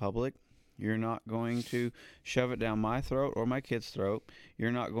bring it in public. You're not going to shove it down my throat or my kid's throat.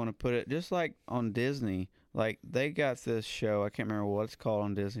 You're not going to put it just like on Disney. Like, they got this show. I can't remember what it's called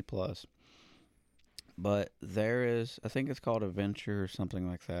on Disney Plus. But there is, I think it's called Adventure or something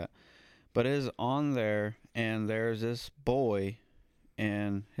like that. But it is on there, and there's this boy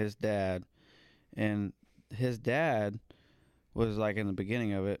and his dad. And his dad was like in the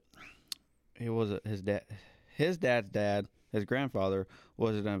beginning of it. He was his dad. His dad's dad, his grandfather,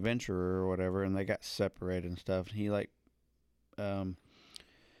 was an adventurer or whatever, and they got separated and stuff. And he like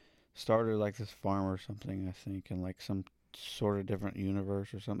started like this farm or something, I think, in like some sort of different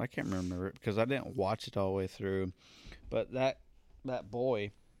universe or something. I can't remember it because I didn't watch it all the way through. But that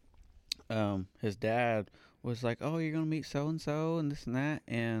boy, his dad was like, "Oh, you're gonna meet so and so and this and that,"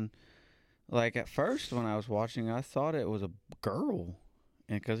 and like at first when I was watching, I thought it was a girl,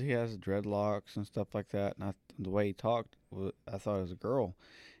 and because he has dreadlocks and stuff like that, and the way he talked, I thought it was a girl.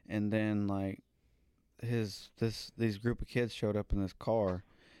 And then like these group of kids showed up in this car,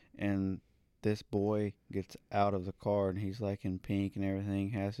 and this boy gets out of the car, and he's like in pink and everything,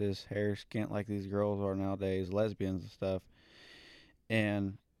 has his hair skint like these girls are nowadays, lesbians and stuff.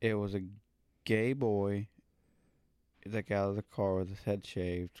 And it was a gay boy that got out of the car with his head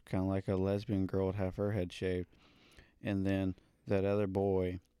shaved, kind of like a lesbian girl would have her head shaved, and then that other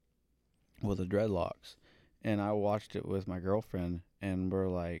boy with the dreadlocks. And I watched it with my girlfriend, and we're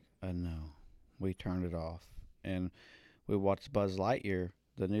like, no. We turned it off. And we watched Buzz Lightyear,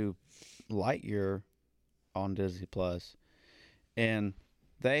 the new Lightyear on Disney Plus. And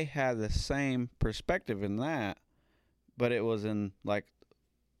they had the same perspective in that, but it was in like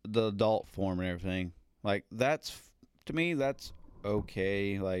the adult form and everything. Like, to me, that's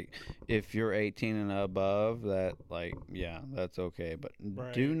okay. Like, if you're 18 and above, that, like, yeah, that's okay. But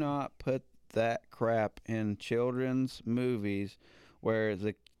Right. do not put that crap in children's movies where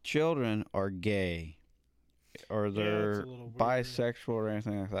the children are gay or Yeah, they're it's a little weird. bisexual or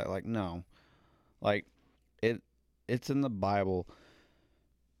anything like that. Like, no. Like, it's in the Bible.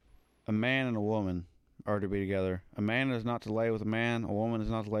 A man and a woman are to be together. A man is not to lay with a man. A woman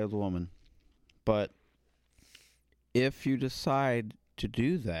is not to lay with a woman. But if you decide to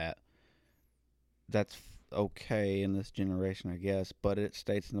do that, that's okay in this generation, I guess. But it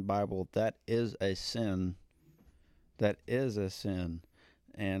states in the Bible that is a sin. That is a sin.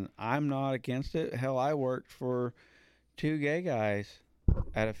 And I'm not against it. Hell, I worked for two gay guys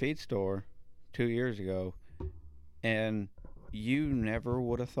at a feed store 2 years ago. And you never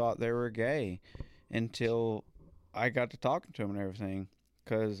would have thought they were gay until I got to talking to them and everything.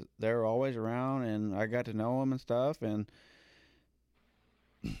 Because they were always around, and I got to know them and stuff. And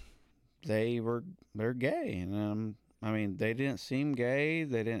they're gay. And I mean, they didn't seem gay.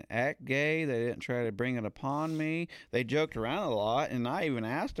 They didn't act gay. They didn't try to bring it upon me. They joked around a lot, and I even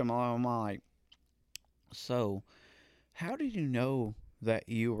asked them, I'm like, so, how did you know that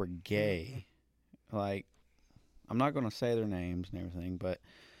you were gay? Like, I'm not going to say their names and everything, but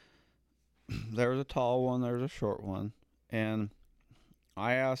there was a tall one, there was a short one. And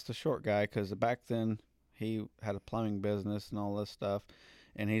I asked the short guy, because back then he had a plumbing business and all this stuff,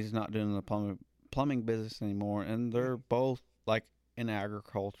 and he's not doing the plumbing business anymore. And they're both like in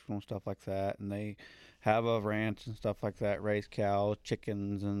agriculture and stuff like that, and they have a ranch and stuff like that, raise cows,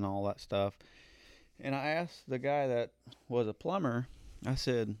 chickens, and all that stuff. And I asked the guy that was a plumber. I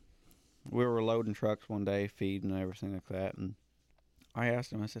said we were loading trucks one day, feeding and everything like that, and I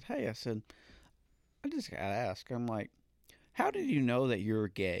asked him. I said, "Hey," I said, "I just gotta ask." I'm like, "How did you know that you're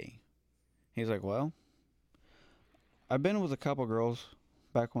gay?" He's like, "Well, I've been with a couple girls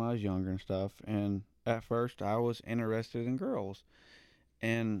back when I was younger and stuff, and at first I was interested in girls,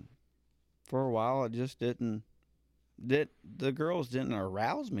 and for a while it just didn't that the girls didn't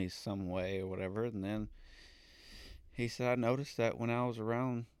arouse me some way or whatever, and then he said I noticed that when I was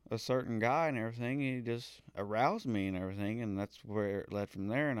around a certain guy and everything, he just aroused me and everything, and that's where it led from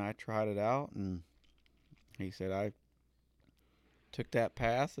there, and I tried it out, and he said I took that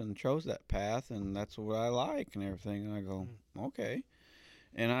path and chose that path, and that's what I like and everything." And I go, "Okay."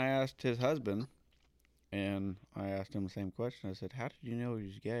 And I asked his husband, and I asked him the same question. I said, "How did you know he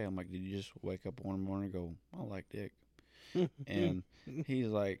was gay?" I'm like, "Did you just wake up one morning and go, I like dick?" And he's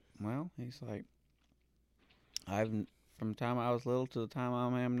like, "Well," he's like, "I've from the time I was little to the time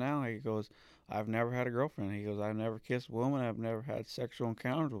I am now," he goes, "I've never had a girlfriend." He goes, "I've never kissed a woman. I've never had sexual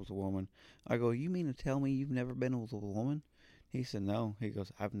encounters with a woman." I go, "You mean to tell me you've never been with a woman?" He said, "No." He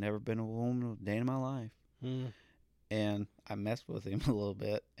goes, "I've never been with a woman a day in my life." Mm. And I messed with him a little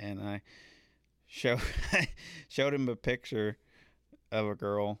bit, and I showed showed him a picture of a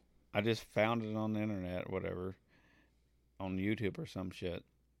girl. I just found it on the internet, whatever, on YouTube or some shit.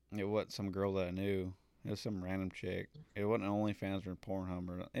 It wasn't some girl that I knew. It was some random chick. It wasn't OnlyFans or Pornhub,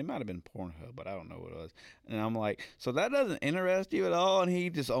 or it might have been Pornhub, but I don't know what it was. And I'm like, "So that doesn't interest you at all?" And he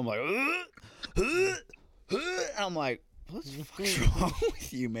just, I'm like, I'm like, "What the fuck's wrong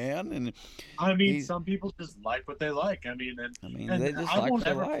with you, man?" And I mean, he's, some people just like what they like. I mean, and they just I like what won't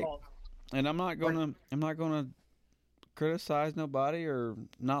they ever like. call. And I'm not gonna criticize nobody or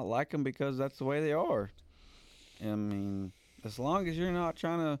not like them because that's the way they are. I mean, as long as you're not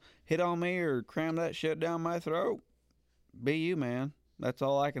trying to hit on me or cram that shit down my throat, be you, man. That's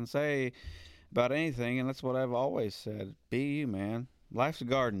all I can say about anything, and that's what I've always said. Be you, man. Life's a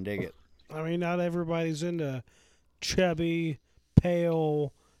garden, dig it. I mean, not everybody's into chubby,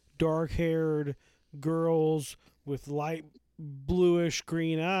 pale, dark-haired girls with light bluish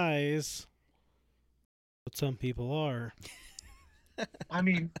green eyes, but some people are. I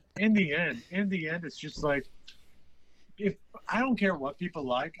mean, in the end, it's just like, if I don't care what people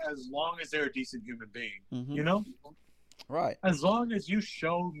like, as long as they're a decent human being, Mm-hmm. you know. Right. As long as you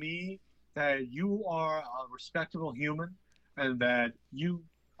show me that you are a respectable human and that you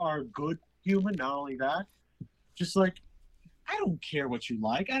are a good human, not only that, just like, I don't care what you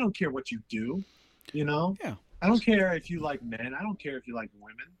like. I don't care what you do. You know? Yeah. I don't care if you like men. I don't care if you like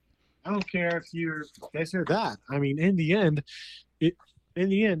women. I don't care if you're this or that. I mean, in the end,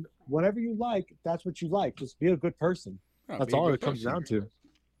 whatever you like, that's what you like. Just be a good person. Right, That's be a all good it comes person. down to.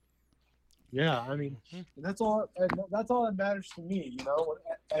 Yeah, I mean, Mhm. and that's all. And that's all that matters to me. You know,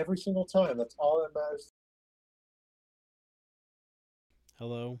 every single time. That's all that matters.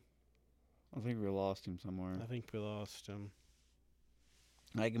 Hello? I think we lost him somewhere. I think we lost him.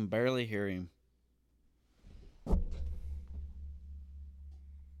 I can barely hear him.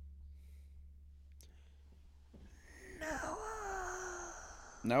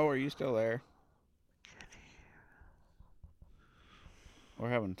 No, are you still there? We're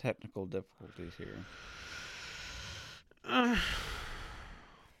having technical difficulties here.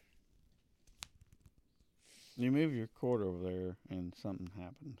 You move your cord over there, and something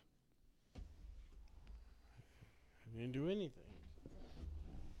happened. I didn't do anything.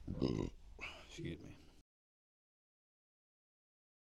 Excuse me.